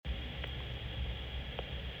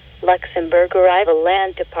Luxembourg arrival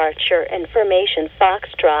land departure information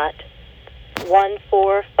Foxtrot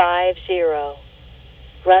 1450.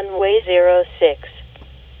 Runway 06.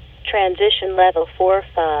 Transition level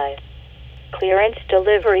 45. Clearance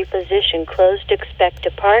delivery position closed. Expect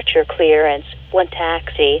departure clearance. 1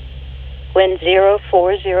 taxi. Wind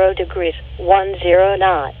 040 degrees, 10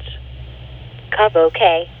 knots. Cov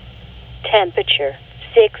OK. Temperature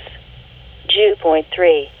 6. Dew point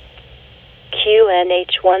 3.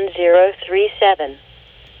 QNH 1037.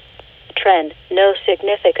 Trend, no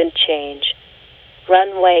significant change.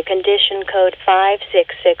 Runway condition code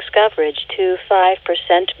 566 coverage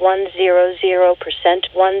 25% 100%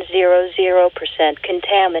 100%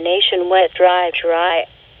 contamination wet dry.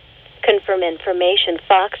 Confirm information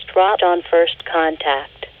Foxtrot on first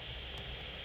contact.